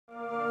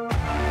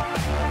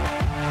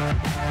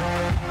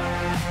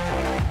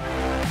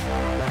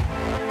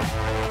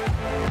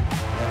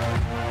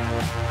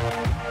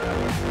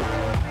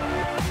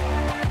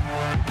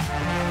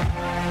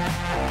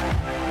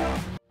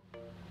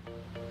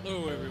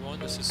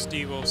everyone, this is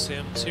Steve O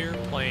Sims here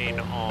playing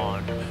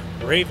on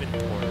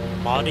Ravenport,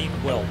 modding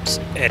Whelps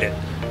edit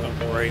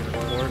of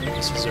Ravenport.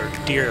 This is our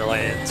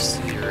Deerland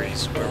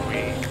series where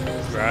we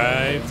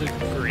drive the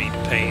green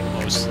paint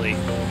mostly.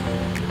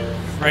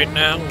 Right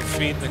now we're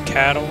feeding the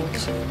cattle.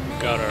 We've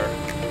got our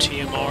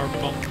TMR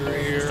bunker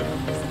here,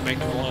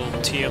 making a little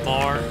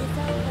TMR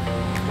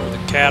for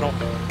the cattle.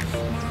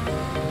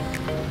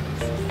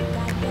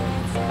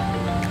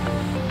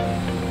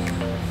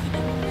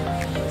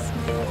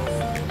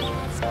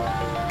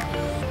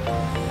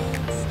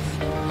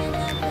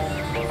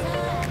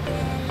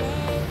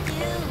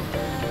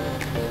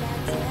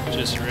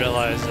 Just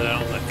realized that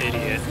I'm an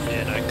idiot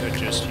and I could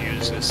just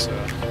use this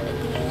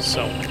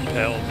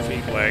self-propelled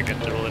feed wagon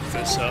to lift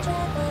this up.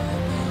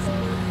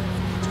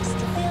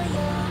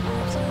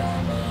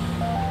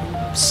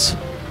 Oops.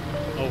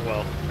 Oh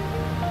well.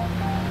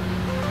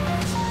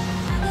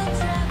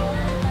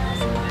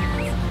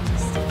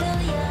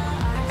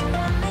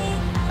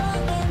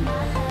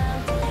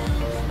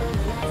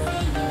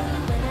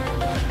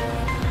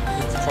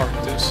 We'll park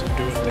this and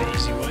do it the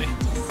easy way.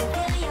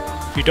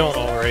 If you don't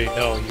already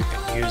know, you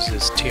can use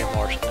this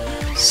TMR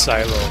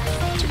silo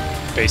to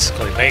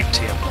basically make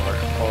TMR.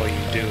 All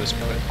you do is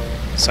put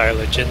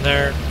silage in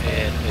there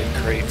and it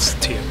creates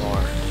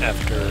TMR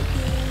after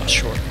a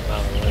short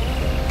amount of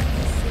labor.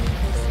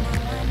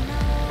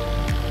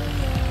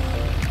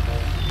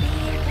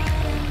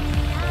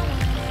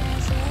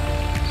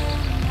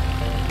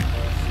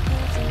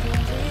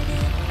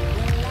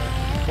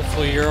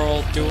 Hopefully you're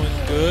all doing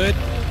good.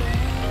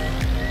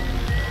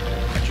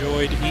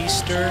 Enjoyed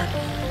Easter.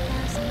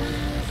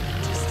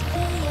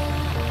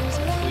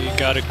 You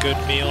got a good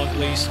meal at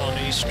least on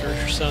Easter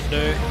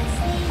Sunday.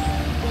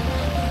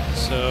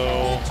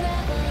 So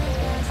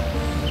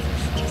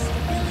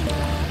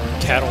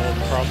cattle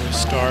will probably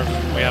starve.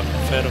 We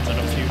haven't fed them in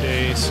a few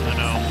days. I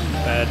know,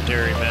 bad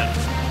dairymen.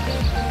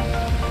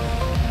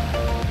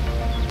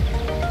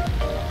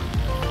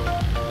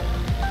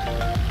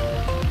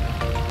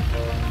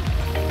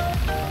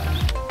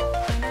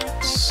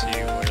 Let's see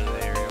where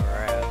they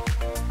are at.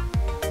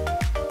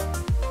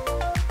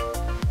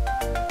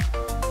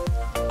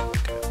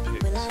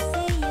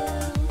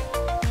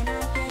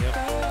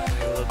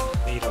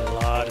 Need a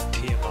lot of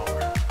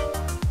TMR.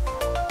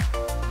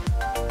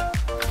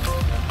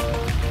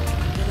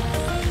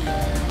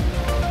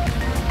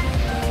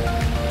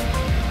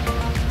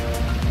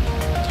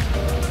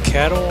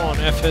 Cattle on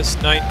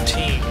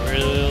FS19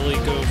 really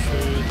go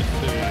through the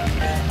food.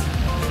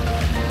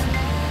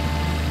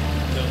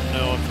 Don't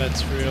know if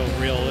that's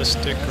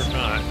realistic or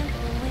not.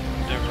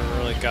 Never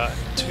really got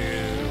to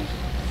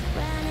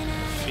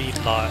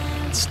feedlot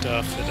and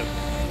stuff at a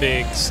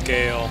big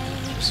scale.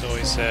 Just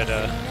always had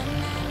a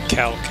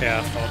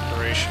cow-calf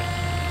operation.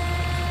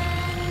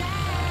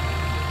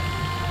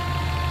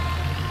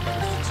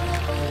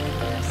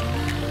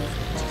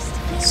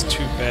 It's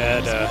too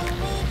bad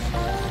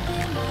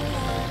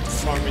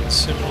Farming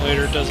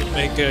Simulator doesn't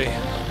make a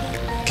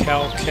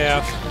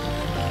cow-calf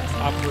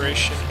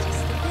operation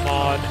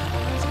mod.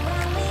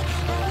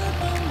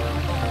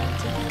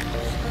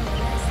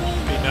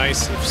 It'd be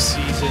nice if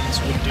Seasons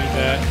would do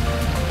that.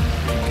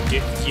 You could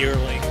get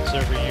yearlings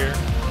every year.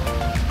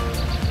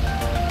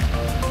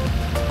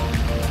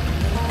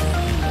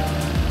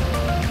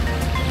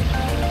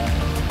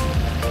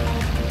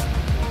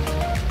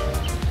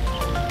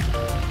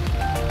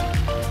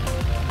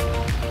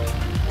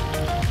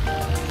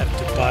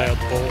 Buy a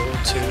bowl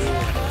too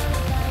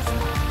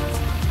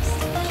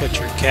and put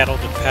your cattle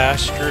to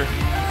pasture.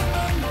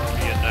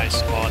 Be a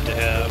nice mod to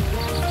have.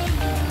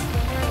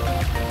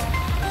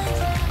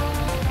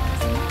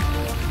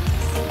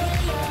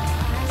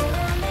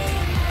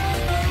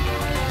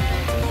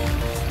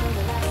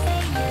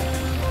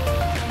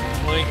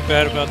 The only thing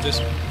bad about this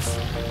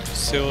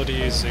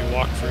facility is they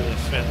walk through the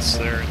fence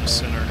there in the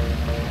center.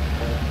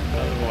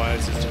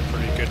 Otherwise it's a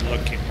pretty good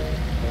looking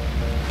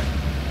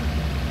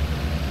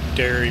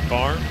dairy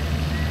barn.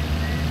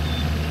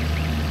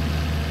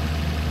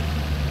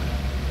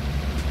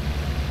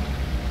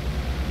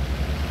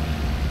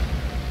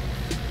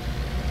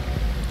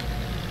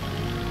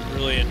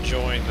 Really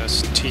enjoying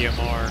this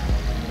TMR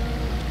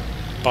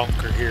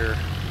bunker here.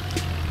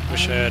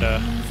 Wish I had a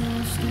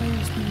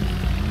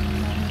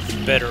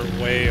better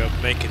way of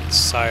making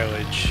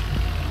silage.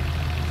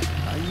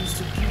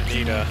 You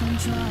need a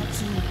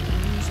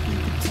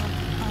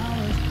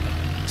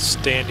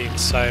standing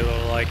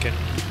silo like in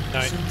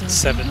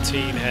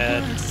 1917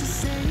 had.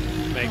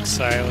 Make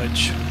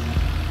silage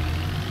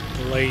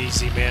the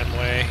lazy man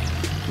way.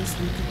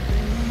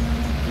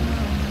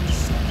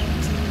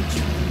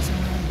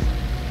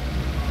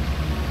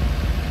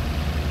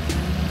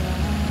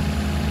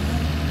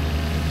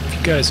 If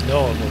you guys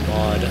know of a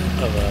mod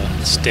of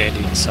a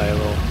standing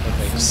silo that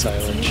makes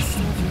silage,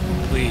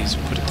 please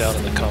put it down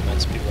in the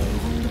comments below.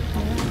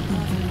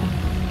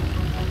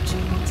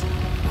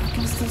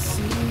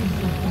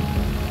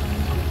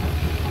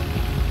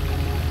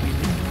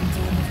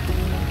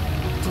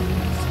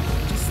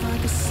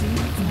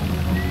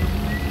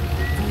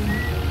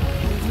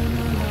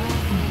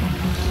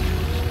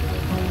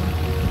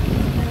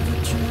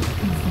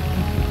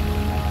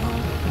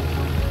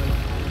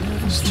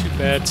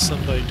 bad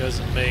somebody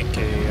doesn't make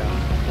a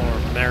more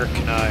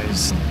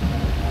Americanized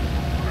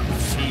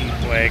feed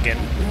wagon.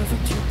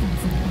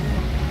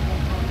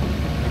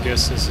 I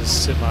guess this is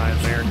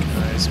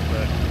semi-Americanized,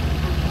 but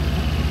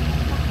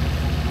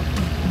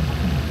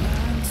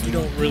you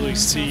don't really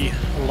see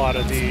a lot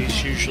of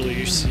these. Usually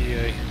you see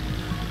a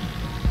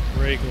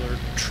regular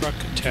truck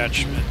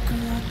attachment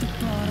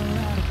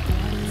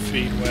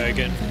feed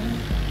wagon.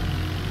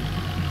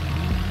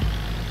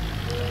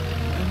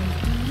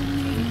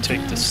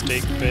 Take the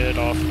stake bed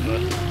off of a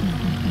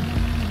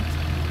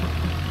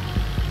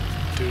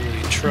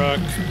dually truck,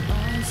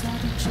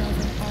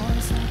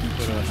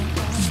 put a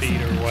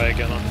feeder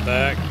wagon on the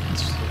back.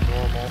 It's the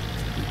normal.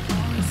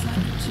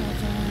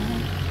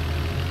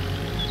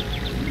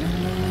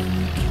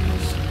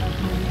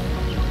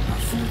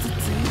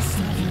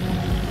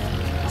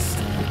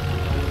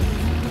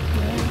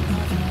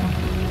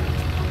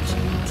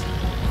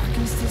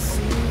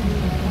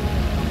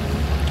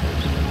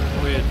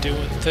 Way of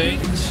doing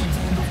things.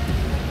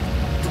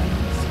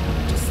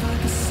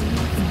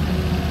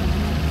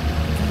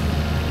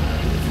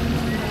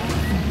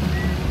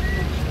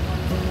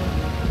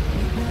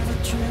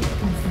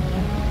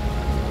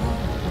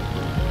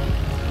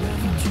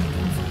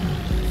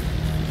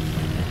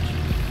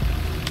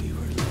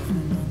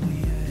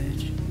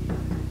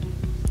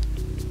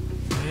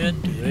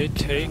 And do they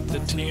take the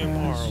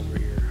TMR over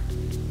here?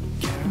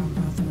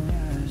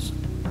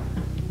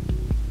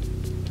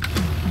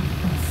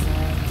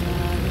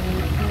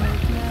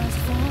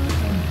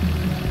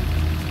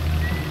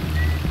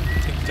 I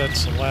think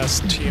that's the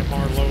last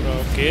TMR load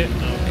I'll get,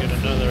 and I'll get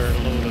another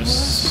load of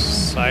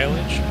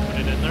silage and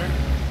put it in there.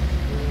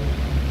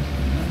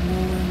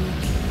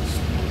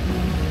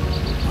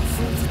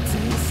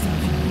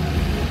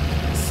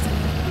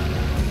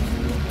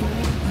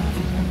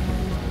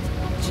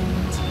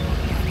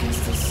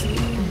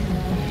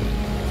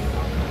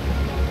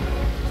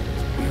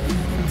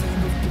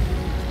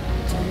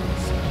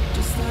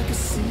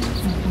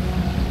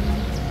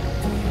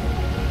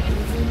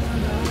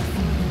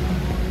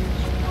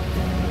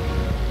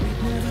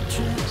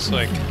 Looks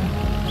like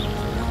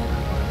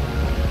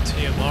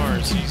TMR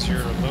is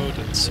easier to load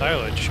than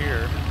silage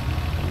here.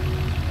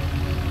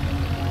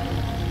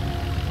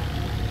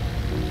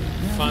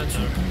 Find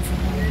the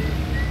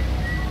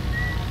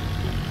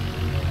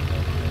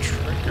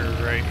trigger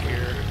right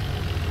here.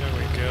 There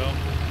we go.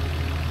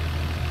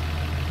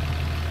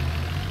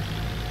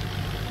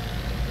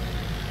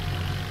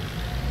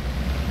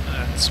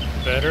 That's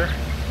better.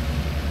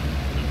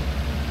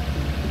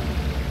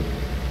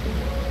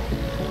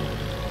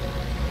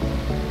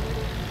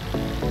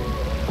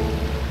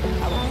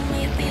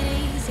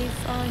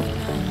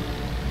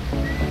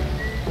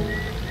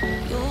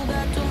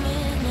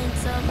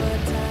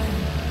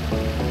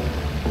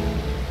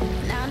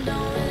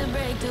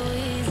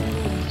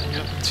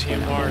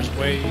 TMR is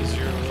way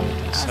easier to load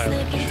than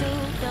silage.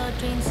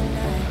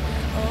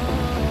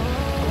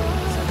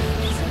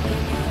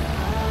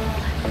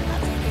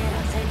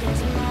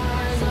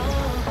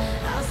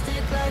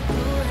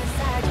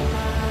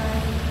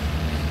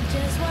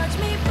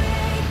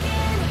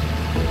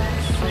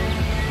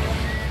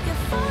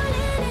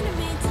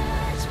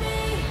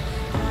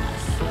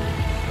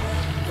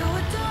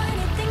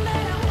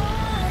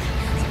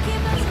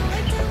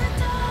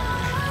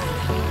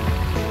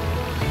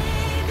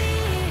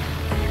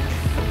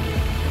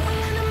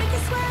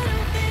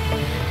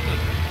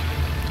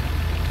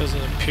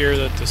 Doesn't appear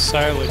that the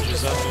silage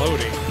is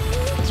unloading.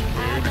 That's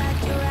weird.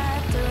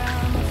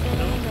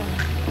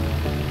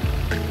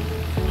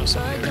 Must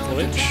be a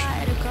glitch.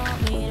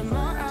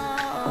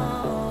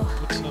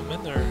 Put some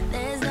in there.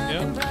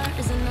 Yep.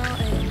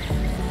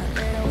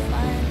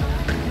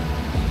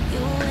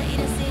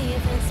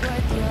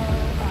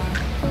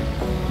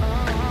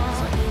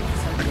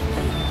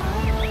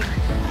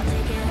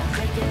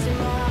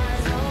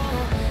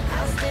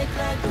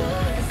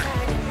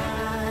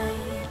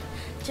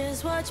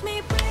 Just watch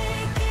me break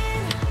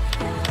it.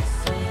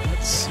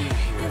 Let's see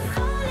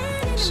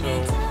here. So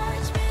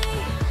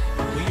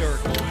we are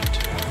going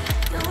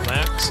to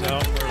max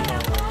out our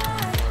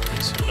load.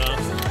 It's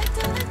enough.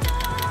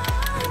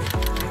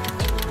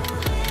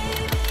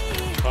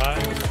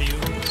 5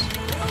 fields.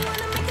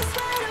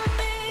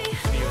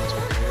 Fields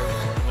over here. We're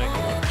going to make a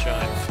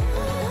giant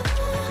field.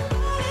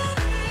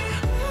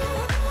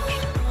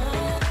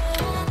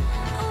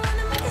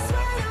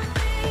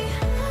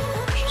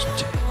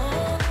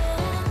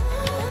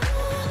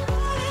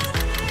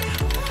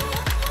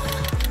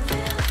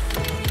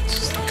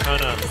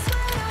 Kind of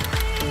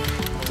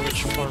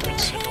which farming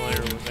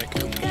simulator would make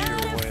it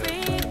easier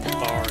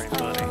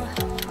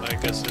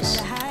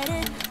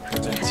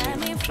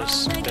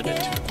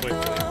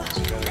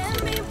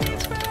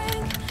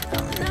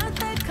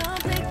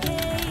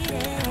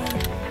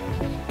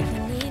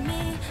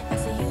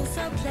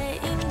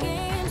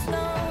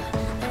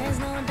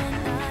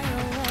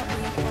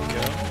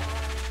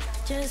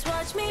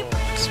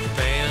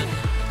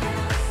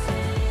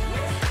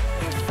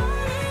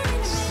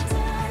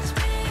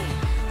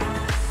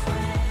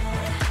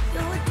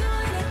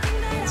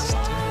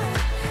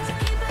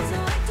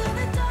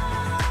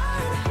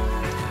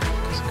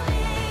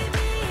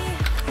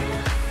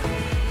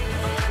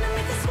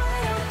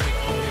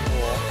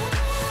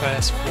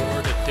fast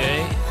forward a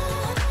day.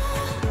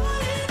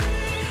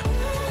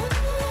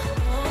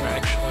 Or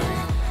actually,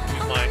 we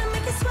might.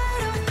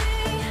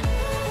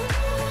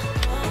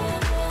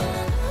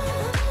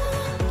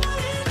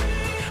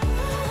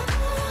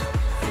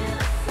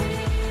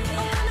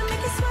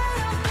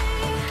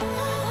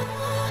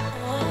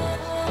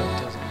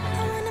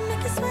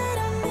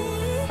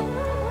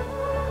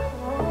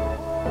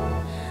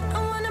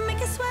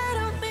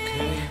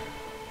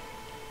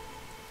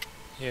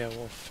 Yeah,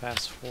 we'll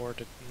fast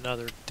forward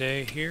another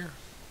day here.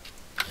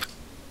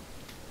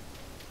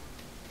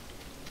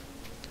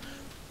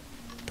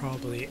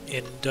 Probably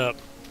end up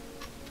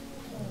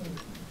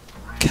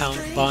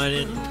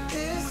combining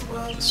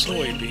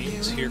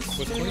soybeans here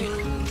quickly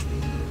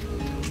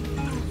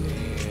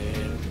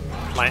and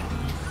planting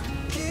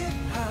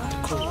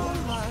corn.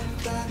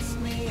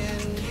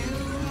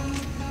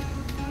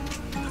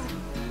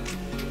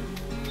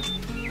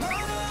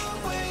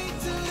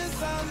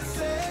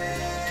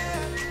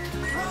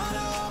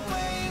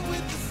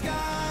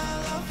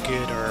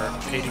 Get our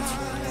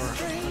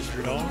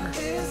 $8,400.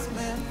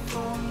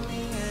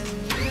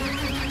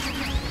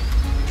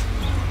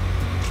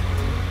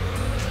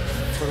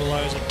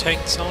 Fertilizer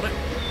tanks on it.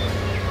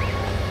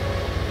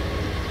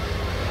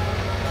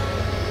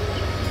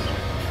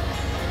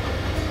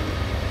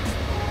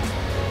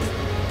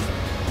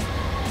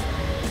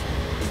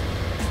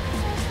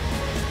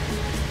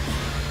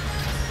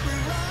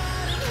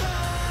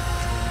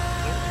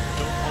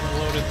 Don't want to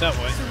load it that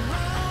way.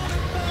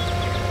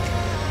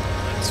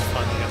 It's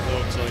funny, it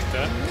loads like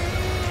that.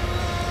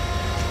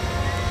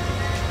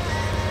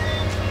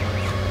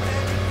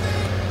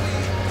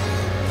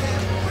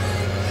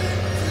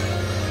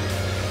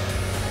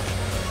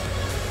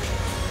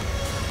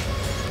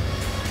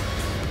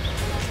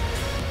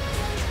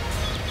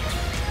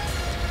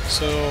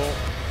 So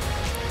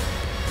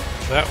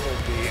that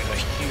will be a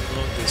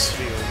humongous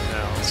field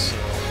now, so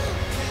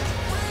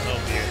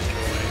that'll be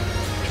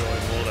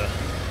enjoyable to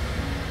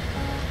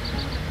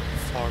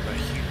farm a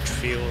huge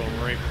field on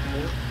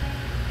Ravenport.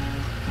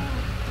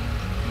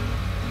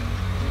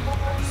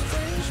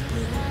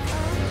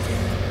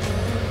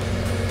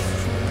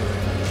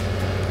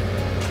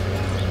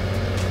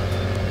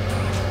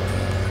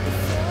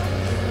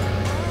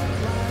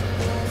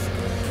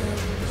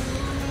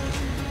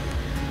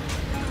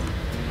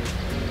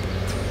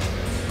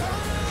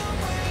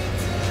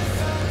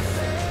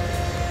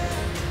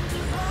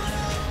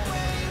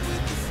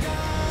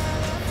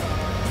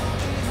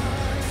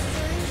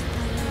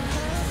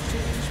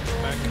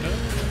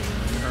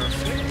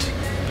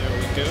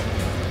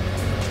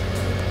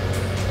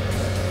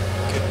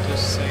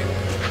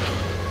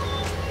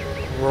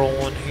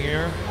 Rolling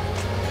here.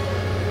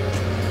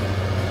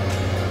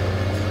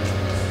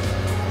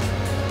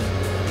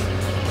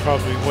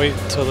 Probably wait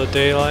until the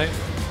daylight.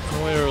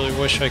 I really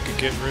wish I could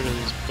get rid of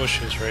these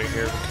bushes right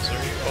here because they're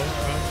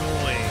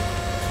annoying.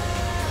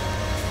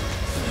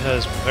 It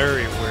has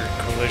very weird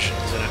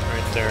collisions in it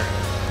right there.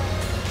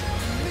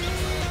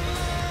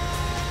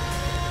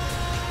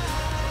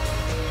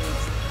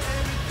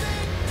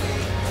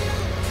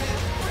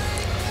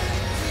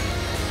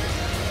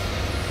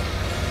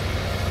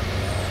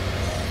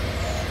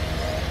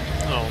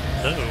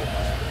 No.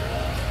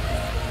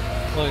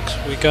 Looks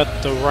we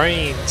got the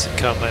rains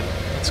coming.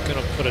 It's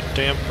gonna put a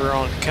damper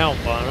on count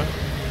on it.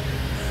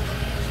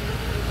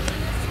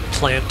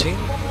 Planting.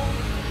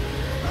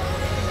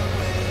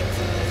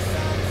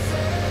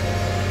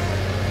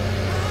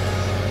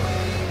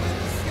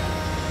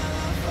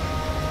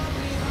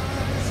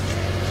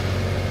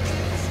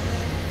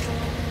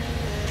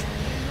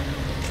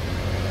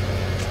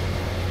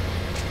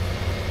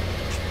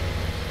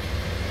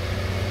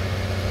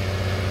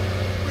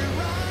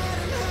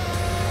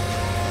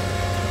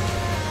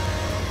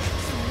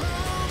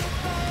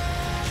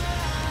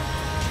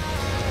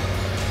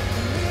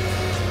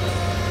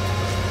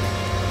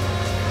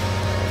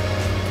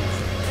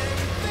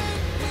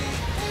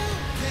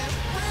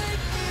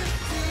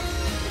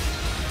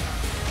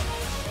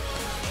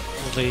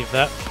 Leave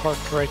that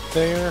parked right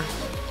there.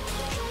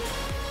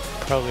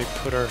 Probably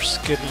put our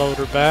skid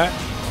loader back.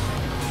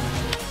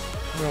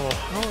 Well,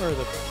 how are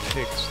the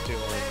pigs doing?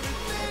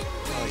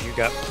 Oh, you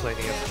got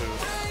plenty of food.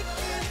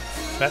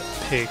 Fat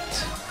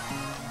pigs.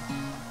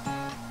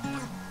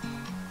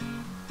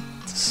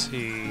 Let's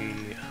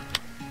see.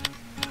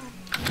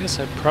 I guess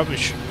I probably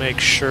should make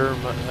sure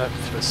that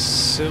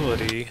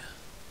facility.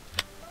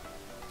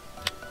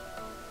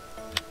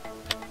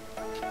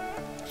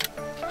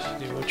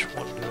 Which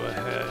one do I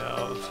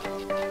have?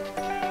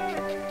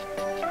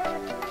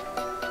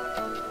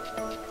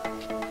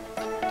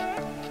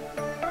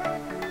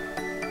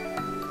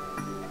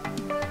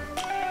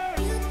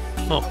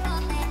 Oh,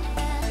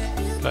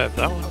 I have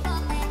that one.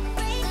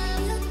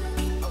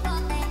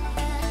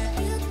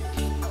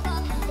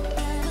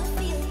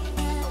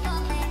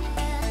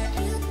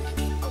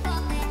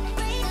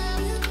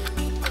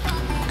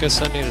 Guess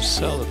I need to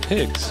sell the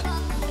pigs.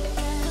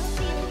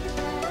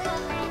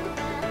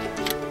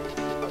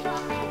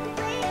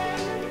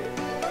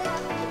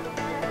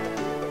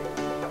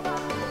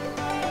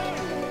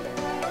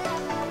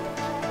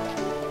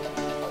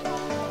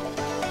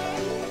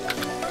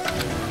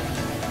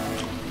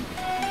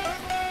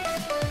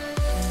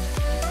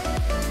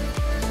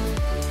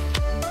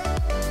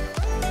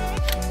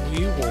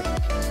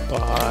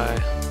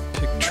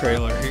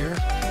 trailer here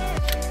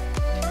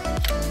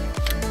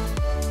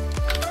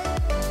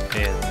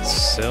and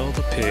sell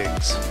the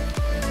pigs.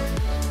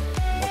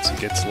 Once it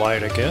gets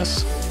light, I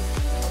guess.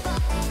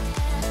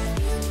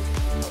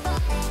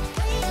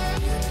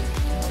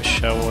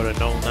 Wish I would have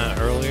known that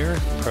earlier.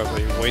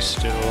 Probably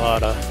wasted a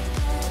lot of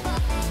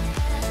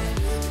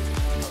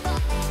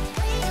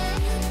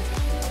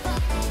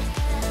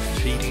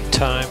feeding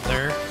time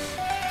there.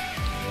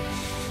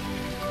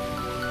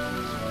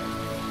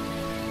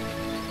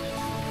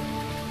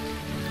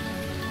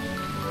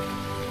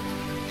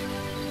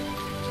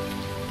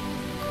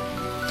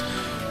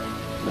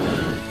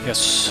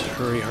 Yes,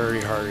 hurry,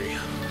 hurry, hurry.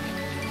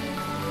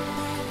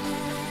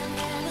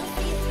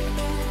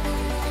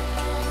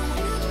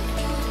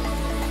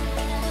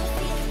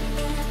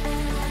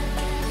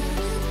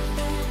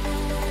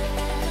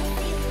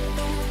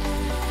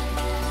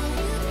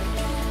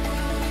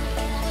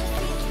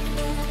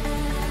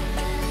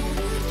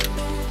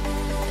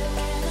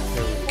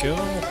 There we go.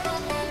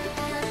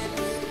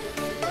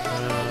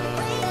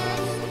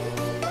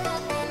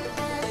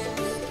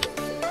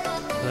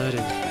 That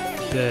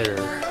is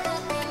better.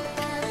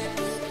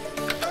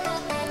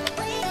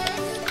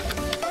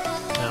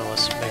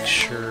 Make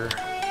sure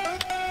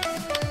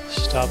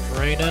stop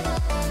raining.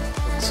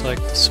 Looks like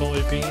the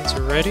soybeans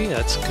are ready.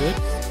 That's good.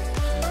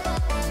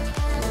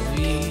 I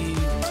believe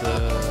the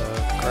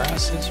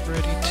grass is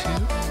ready too.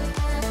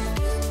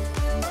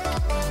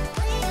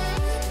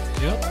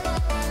 Yep,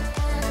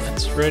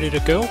 that's ready to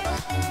go.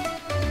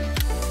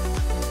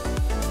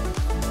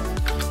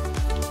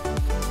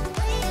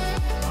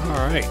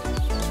 Alright,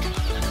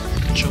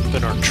 jump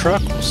in our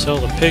truck. We'll sell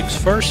the pigs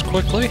first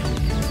quickly.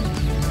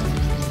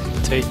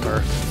 Take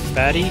our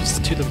fatties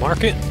to the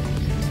market.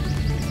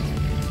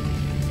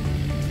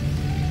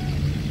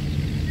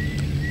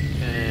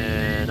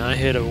 And I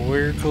hit a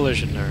weird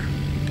collision there.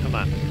 Come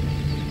on.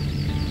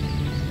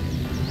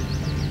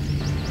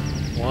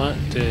 What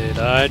did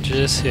I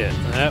just hit?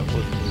 That was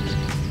weird.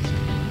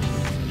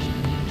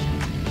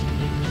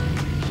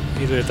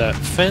 Either that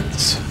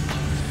fence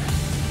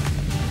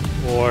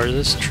or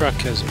this truck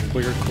has a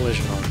weird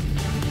collision on it.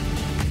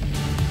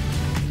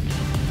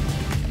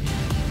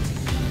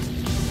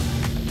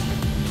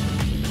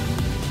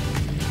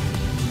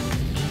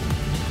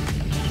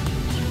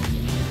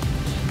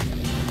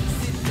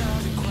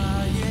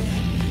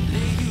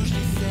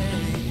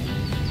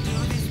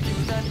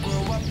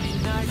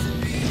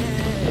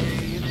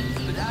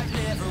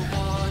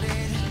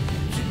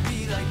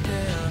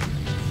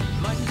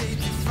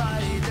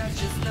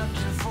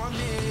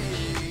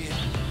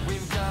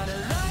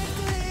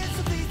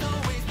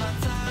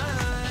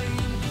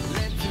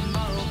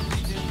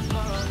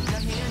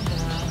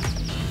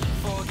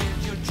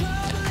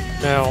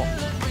 Now,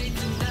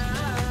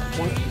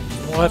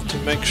 we'll have to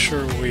make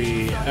sure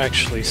we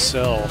actually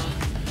sell.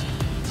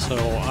 So,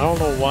 I don't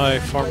know why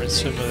Farming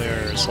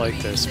Simulator is like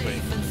this, but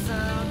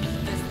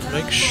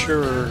make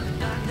sure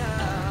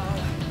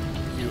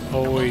you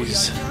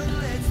always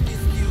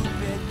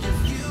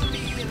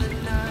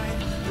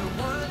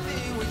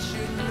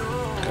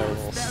got a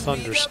little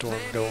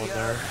thunderstorm going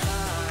there.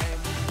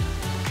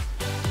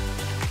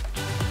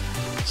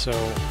 So,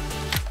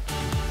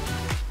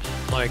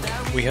 like,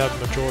 we have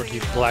majority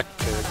black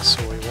pigs,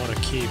 so we want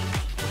to keep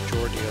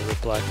majority of the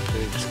black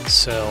pigs and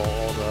sell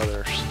all the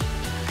others,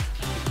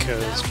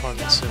 because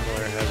Farming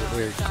Simulator has a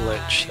weird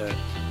glitch that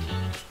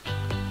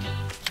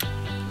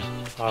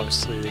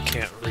obviously they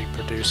can't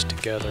reproduce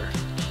together.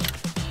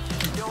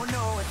 Don't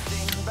know a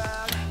thing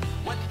about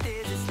what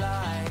this is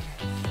like.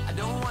 I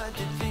don't want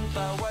to think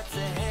about what's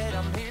ahead.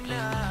 I'm here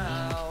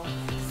now,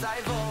 'cause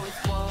I've always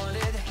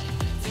wanted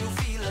to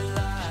feel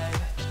alive.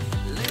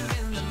 Live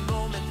in the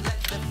moment, let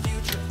the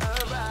future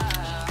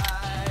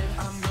arrive.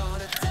 I'm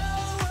gonna tell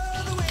the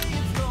world the way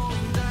it's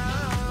going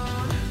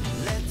down.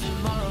 Let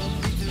tomorrow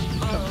be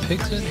tomorrow. Got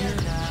pigs in here?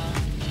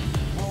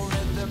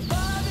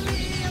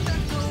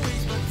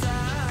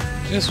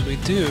 Yes, we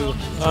do.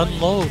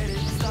 Unload.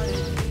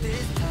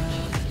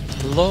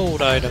 The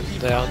load item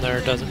down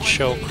there doesn't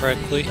show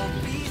correctly.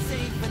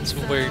 It's a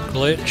weird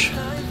glitch.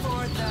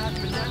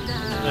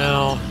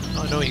 Now,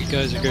 I know you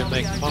guys are going to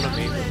make fun of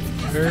me, but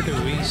where do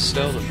we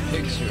sell the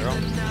pigs here?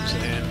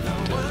 And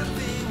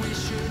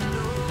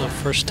the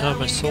first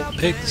time I sold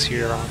pigs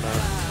here on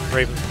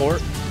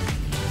Ravenport.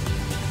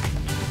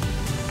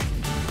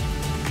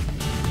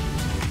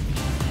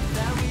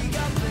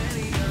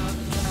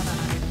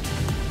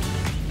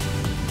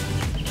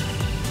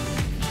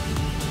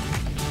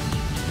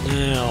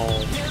 Now,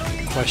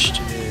 the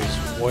question is,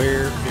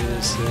 where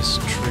is this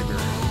trigger?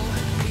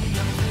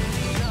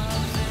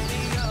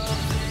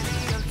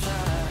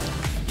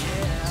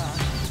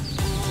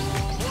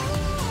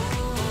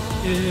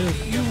 If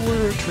you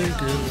were a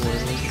trigger,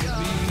 where would you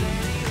be?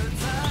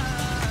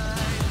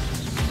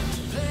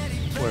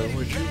 Where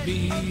would you be?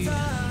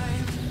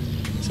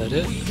 Is that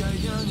it?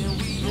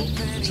 Nope,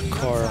 there's a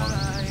car on it.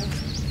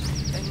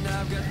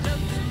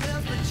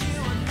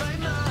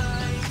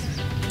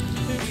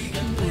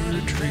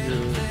 Trigger,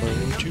 where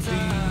would you be?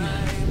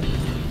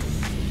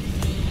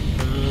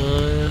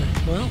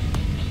 Well,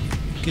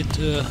 get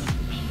to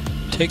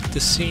take the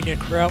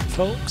scenic route,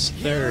 folks.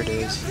 There it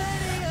is.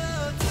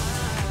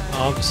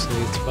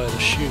 Obviously, it's by the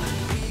chute.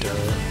 Duh.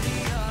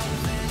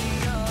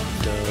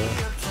 Duh.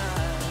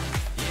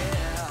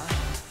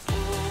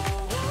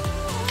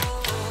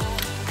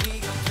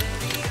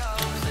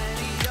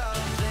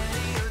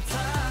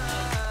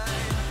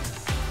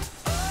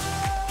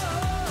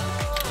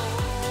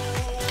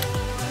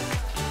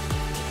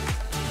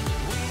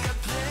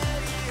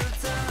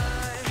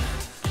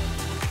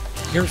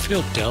 You ever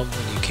feel dumb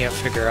when you can't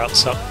figure out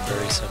something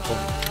very simple?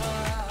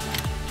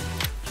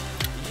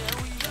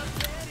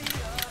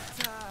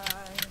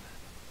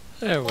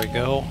 There we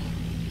go.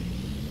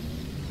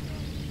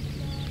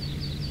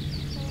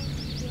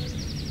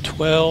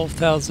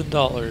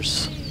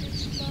 $12,000.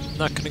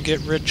 Not gonna get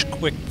rich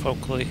quick,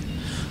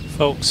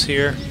 folks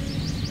here.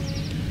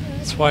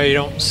 That's why you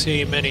don't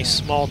see many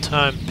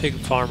small-time pig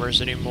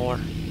farmers anymore.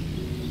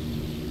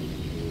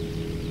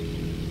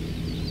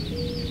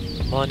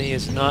 Money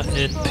is not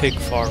in pig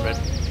farming.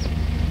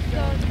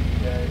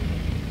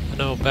 I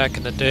know back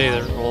in the day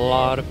there were a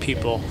lot of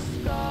people.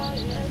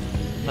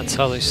 That's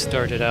how they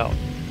started out.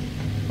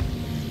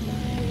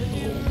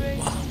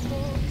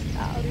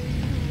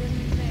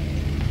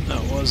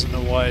 That wasn't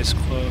a wise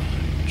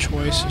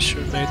choice. I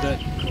should have made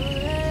that a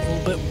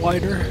little bit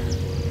wider.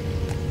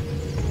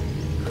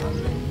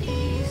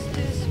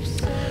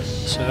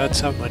 So that's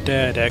how my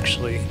dad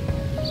actually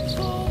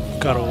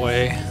got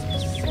away.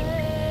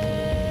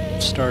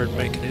 Started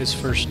making his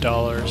first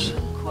dollars.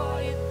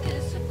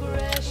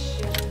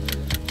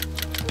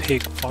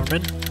 Pig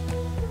farming.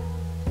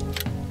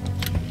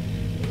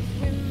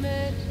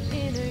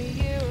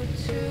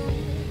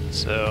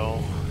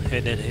 So,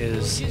 and then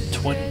his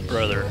twin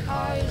brother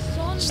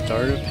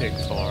started a pig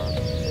farm.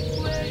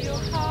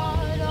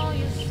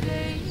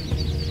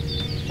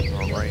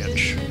 Or a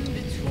ranch.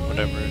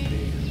 Whatever it be.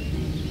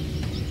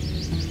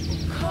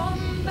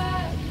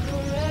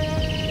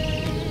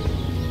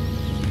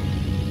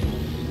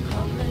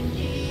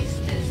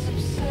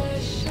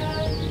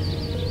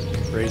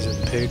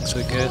 Raising pigs,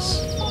 I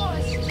guess. I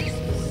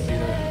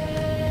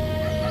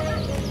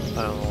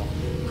don't know.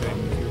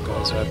 Maybe you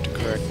guys have to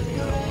correct me.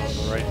 I don't know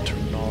the right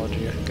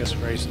terminology. I guess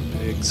raising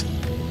pigs.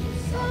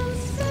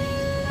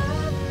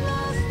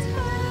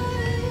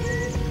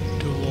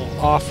 Do a little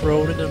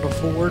off-roading in a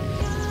Ford.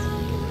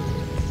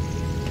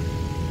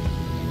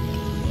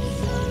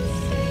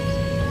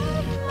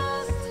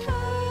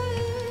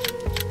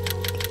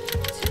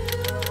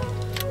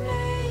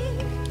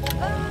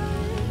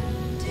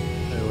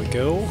 There we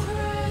go.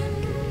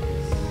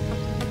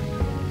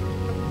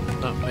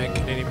 Not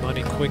making any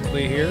money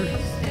quickly here,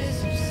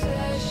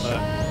 but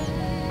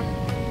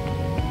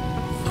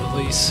at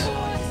least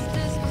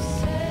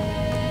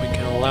we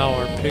can allow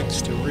our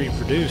pigs to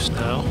reproduce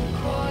now.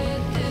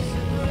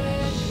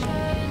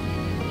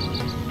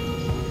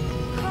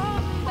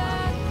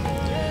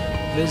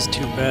 It is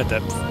too bad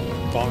that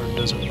barn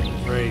doesn't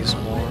raise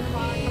more.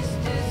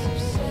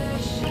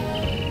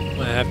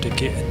 I have to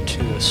get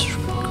into the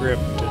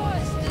script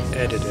and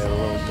edit it a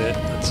little bit.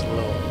 That's a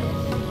little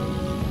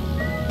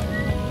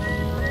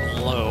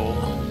low.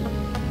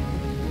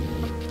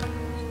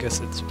 I guess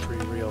it's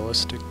pretty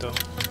realistic though.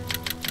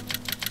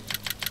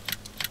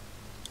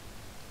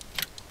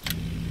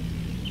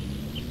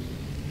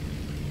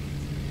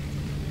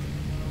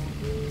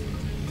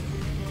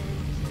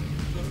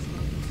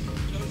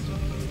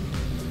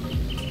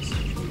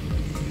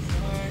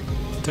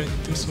 I think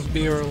this will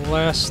be our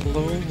last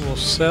load we'll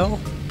sell.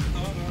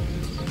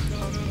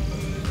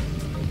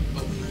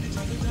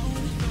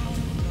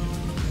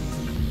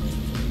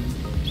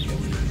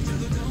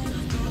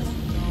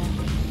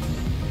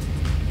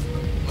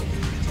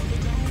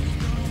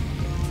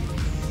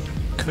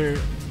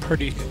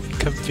 Pretty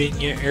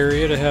convenient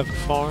area to have a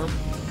farm.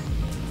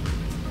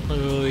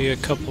 Literally a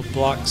couple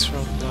blocks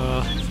from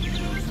the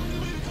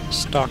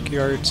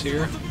stockyards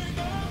here.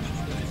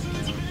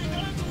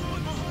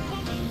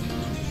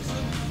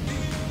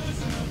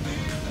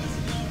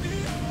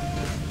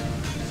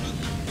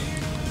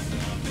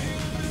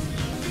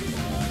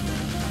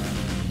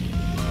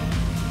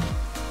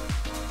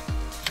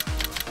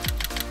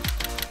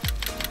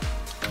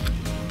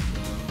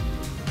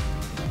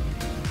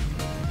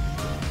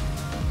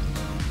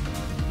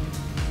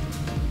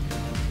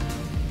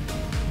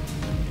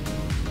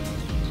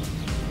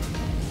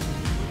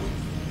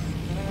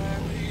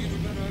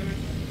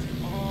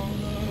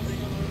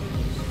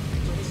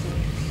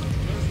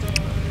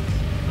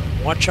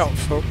 Watch out,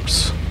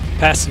 folks.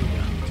 Passing you.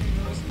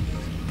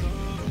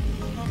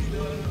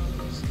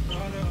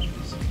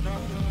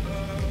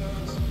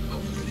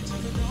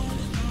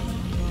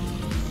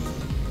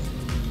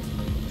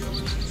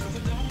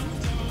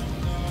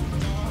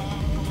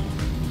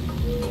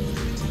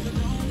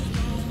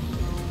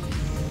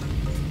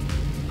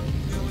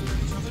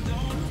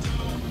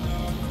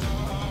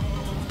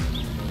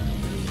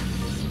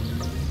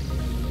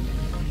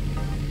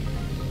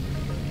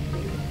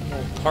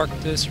 Park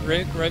this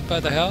rig right by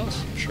the house.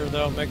 I'm sure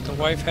that'll make the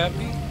wife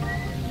happy.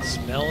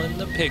 Smelling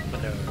the pig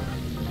manure.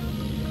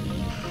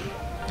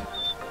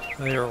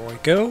 There we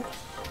go.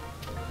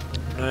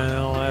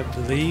 Now I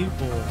believe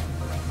we'll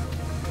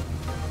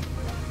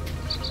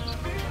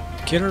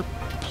get our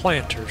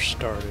planter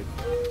started.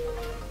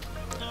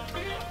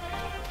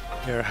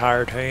 Get our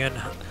hired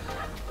hand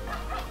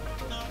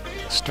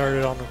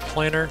started on the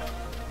planter.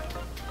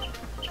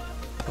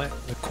 Planting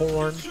the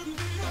corn.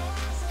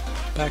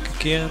 Back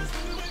again.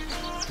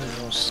 And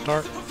we'll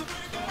start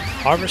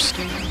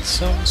harvesting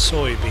some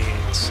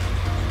soybeans.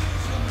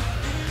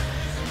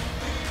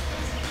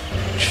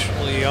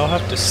 Actually, I'll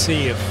have to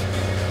see if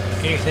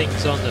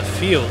anything's on the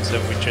fields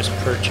that we just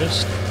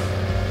purchased.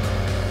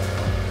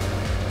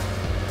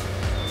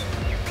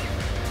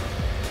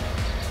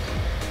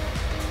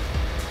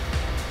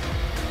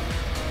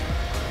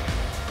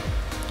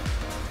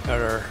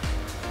 Got our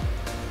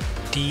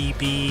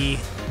DB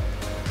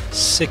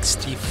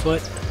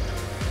 60-foot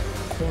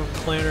corn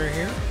planter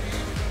here.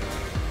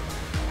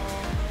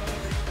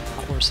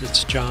 Of course,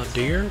 it's John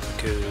Deere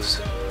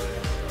because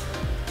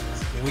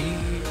we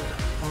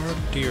are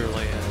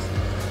Deerland.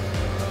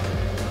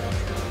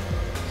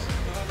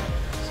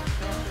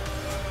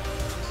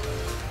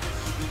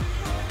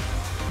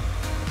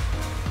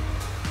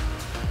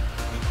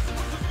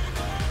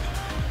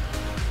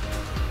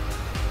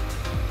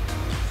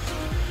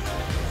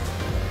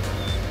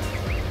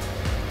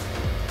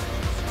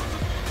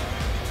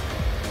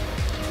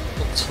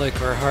 Looks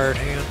like our hired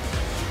hand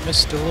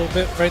missed a little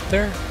bit right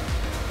there.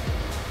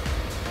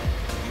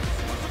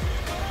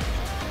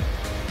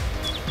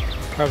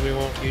 Probably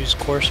won't use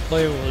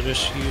courseplay, we'll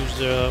just use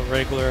the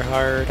regular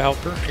hired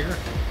helper here.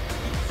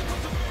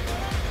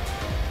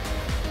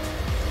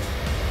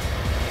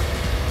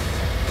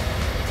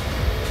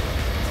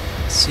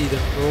 See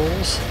them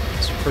rolls,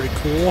 it's pretty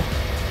cool.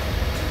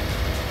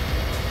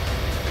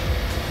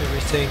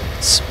 Everything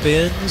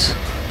spins,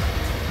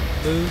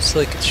 moves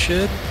like it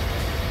should.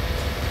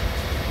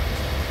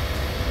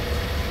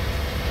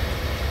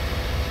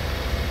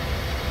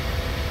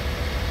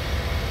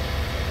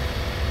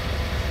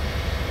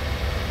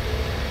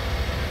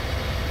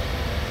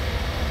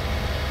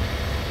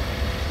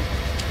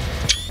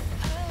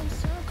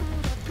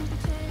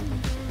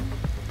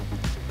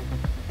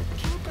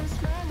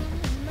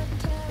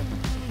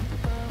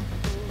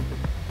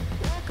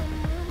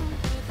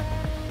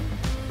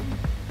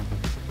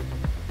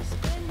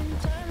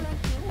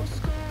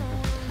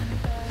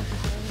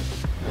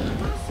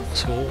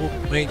 So we'll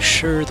make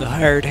sure the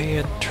hired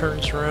hand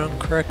turns around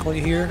correctly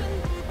here.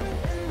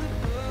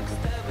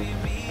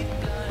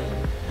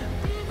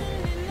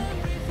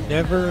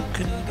 Never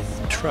can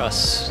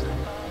trust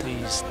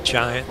these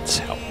giants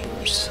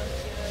helpers.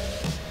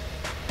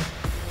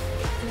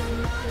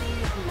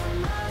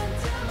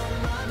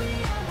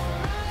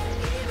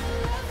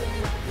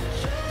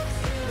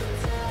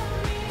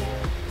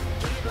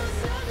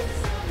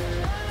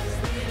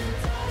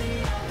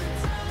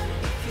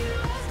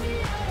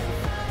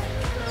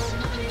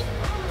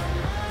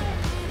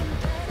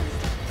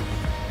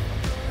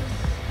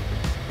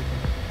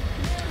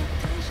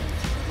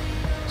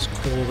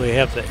 Cool, they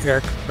have the air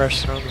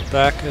compressor on the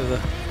back of the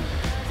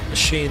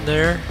machine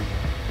there.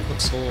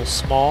 Looks a little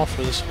small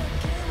for this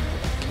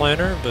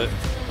planter, but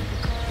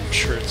I'm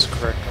sure it's the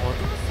correct one.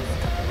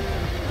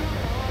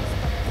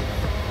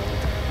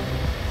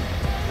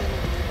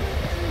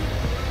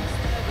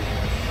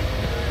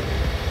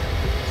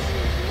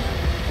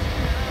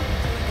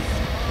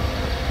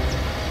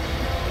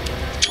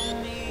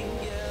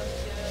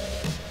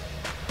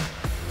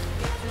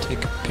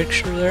 Take a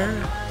picture there.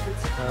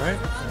 Alright,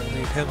 I'll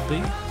leave him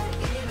be.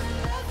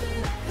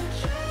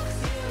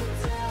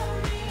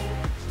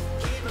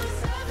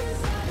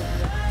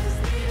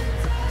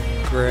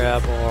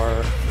 Grab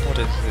our, what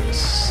is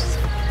this,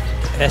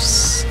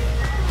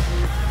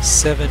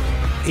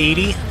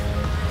 S780.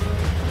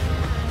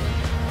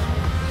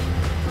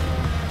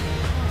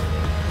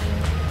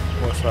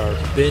 With our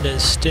bin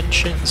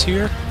extensions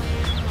here.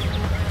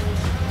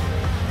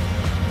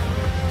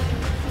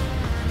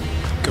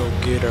 Go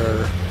get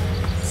our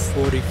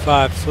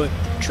 45-foot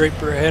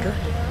draper header.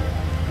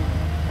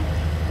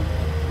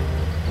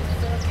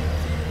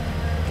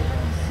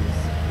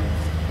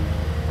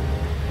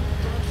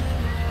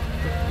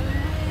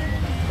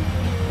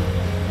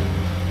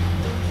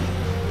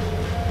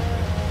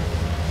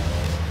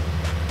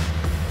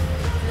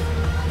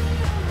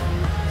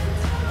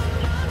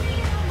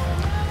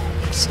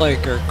 Looks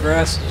like our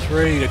grass is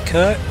ready to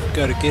cut.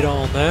 Got to get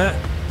on that.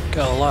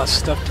 Got a lot of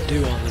stuff to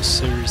do on this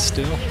series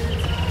still.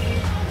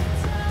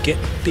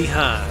 Getting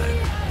behind.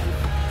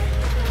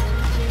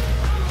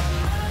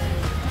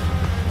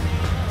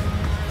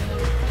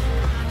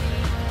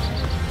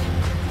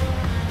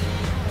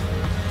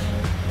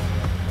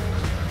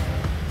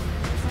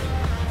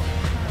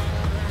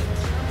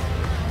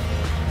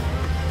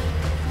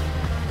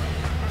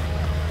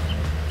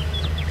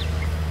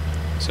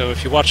 So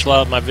if you watch a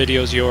lot of my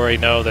videos, you already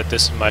know that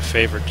this is my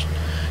favorite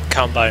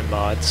combine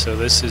mod. So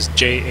this is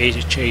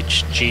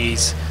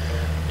JHHG's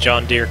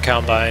John Deere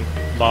combine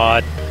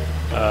mod,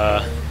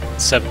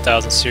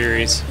 7000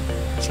 series.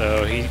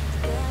 So he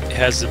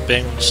has the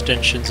bin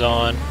extensions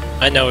on,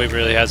 I know he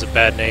really has a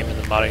bad name in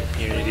the modding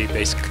community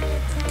basically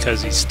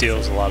because he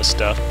steals a lot of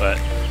stuff, but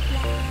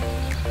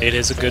it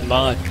is a good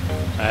mod.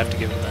 I have to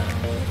give him that.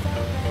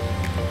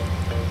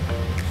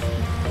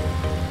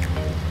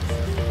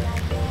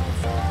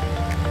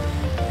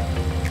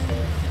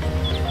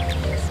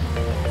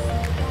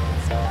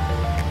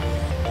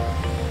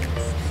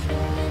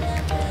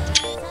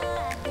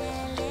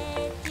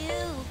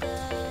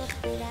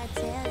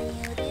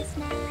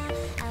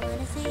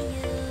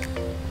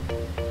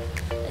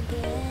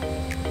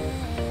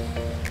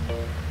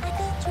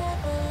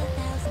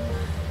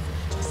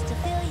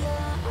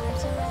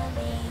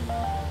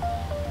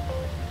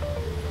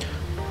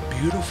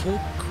 Beautiful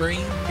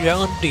green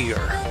John Deere.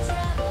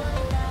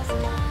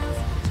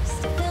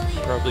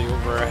 Probably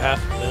over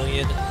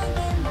 500,000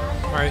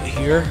 right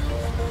here.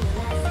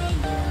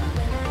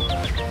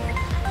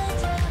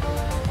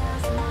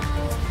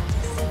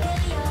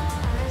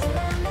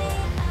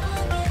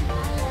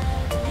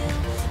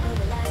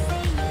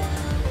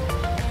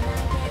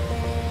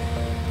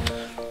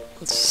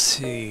 Let's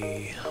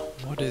see,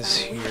 what is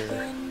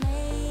here?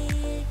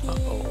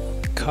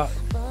 Uh-oh, cotton.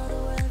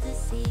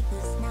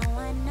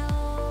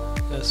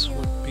 This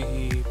would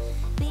be,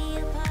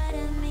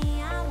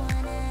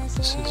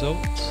 this is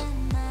oats,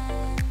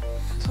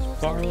 this is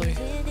barley.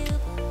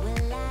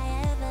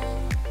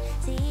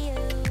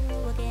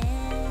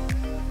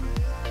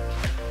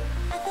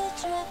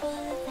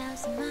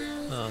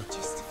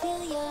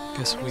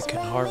 Guess we can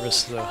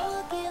harvest the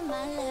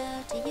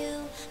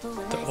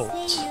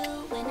oats.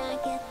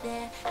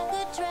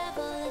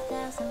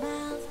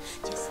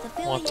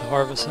 Want to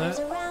harvest that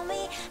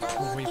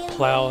before we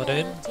plow it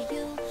in.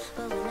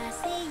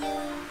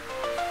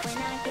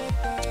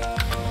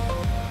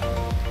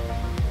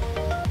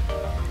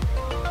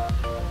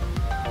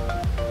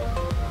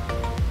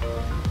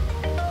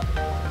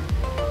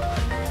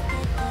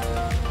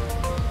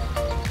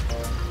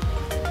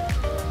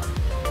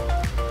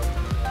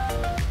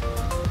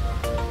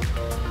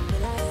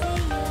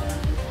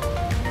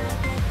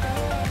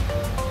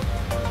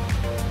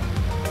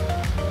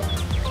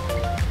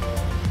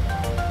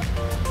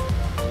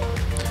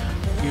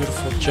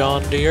 Beautiful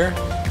John Deere.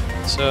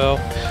 So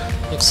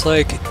looks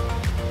like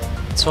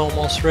it's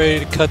almost ready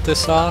to cut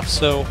this off.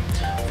 So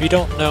if you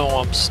don't know,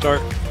 I'm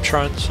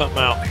trying something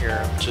out here.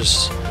 I'm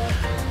just,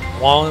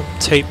 while I'm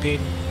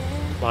taping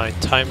my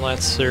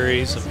time-lapse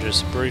series, I'm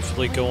just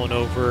briefly going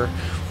over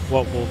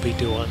what we'll be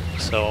doing.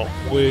 So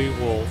we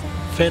will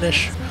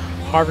finish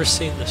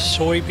harvesting the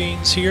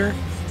soybeans here,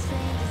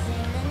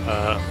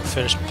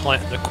 finish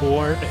planting the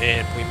corn,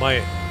 and we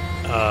might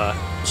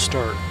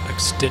start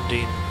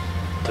extending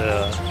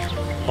the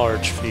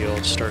large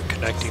fields, start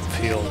connecting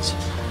fields.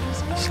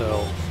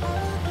 So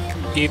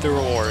either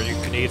or, you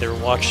can either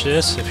watch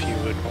this if you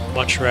would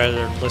much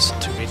rather listen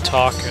to me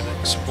talk and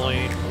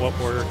explain what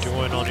we're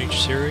doing on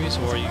each series,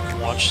 or you can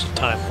watch the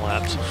time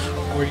lapse,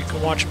 or you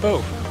can watch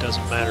both. It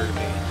doesn't matter to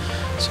me.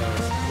 So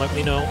let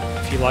me know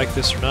if you like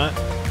this or not.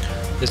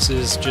 This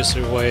is just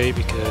a way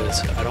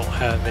because I don't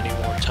have any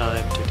more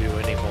time to do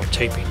any more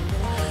taping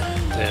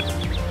than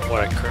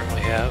what I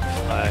currently have.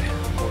 I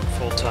work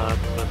full-time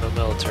in the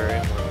military.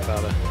 I work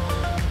about a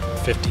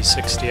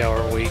 50-60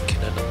 hour week,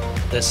 and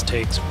then this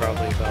takes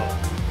probably about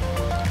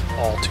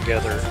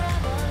altogether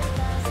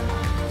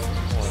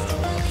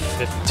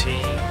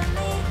 15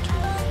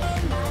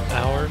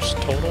 hours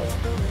total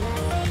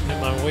in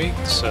my week,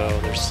 so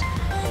there's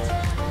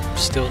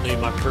still need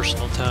my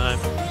personal time.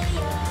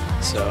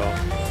 So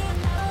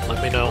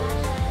let me know.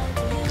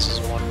 This is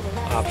one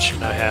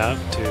option I have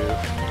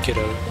to get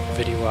a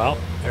video out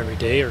every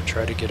day, or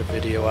try to get a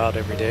video out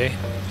every day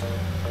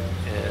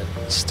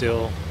and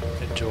still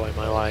enjoy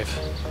my life.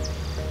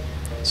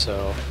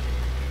 So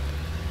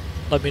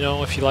let me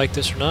know if you like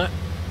this or not.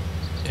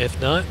 If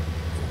not,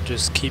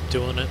 just keep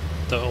doing it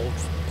the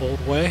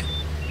old way.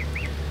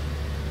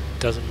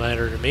 Doesn't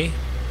matter to me.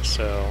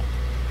 So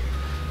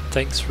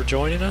thanks for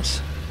joining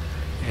us,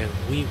 and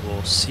we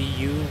will see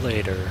you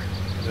later.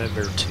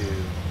 Remember to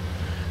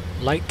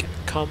like,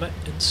 comment,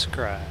 and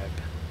subscribe.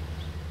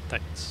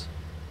 Thanks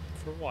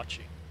for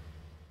watching.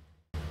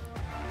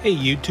 Hey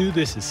YouTube,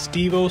 this is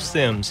Steve-O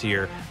Sims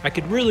here. I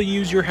could really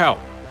use your help.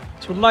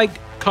 So like,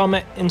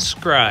 comment, and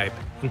subscribe.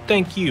 And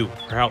thank you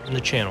for helping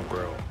the channel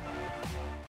grow.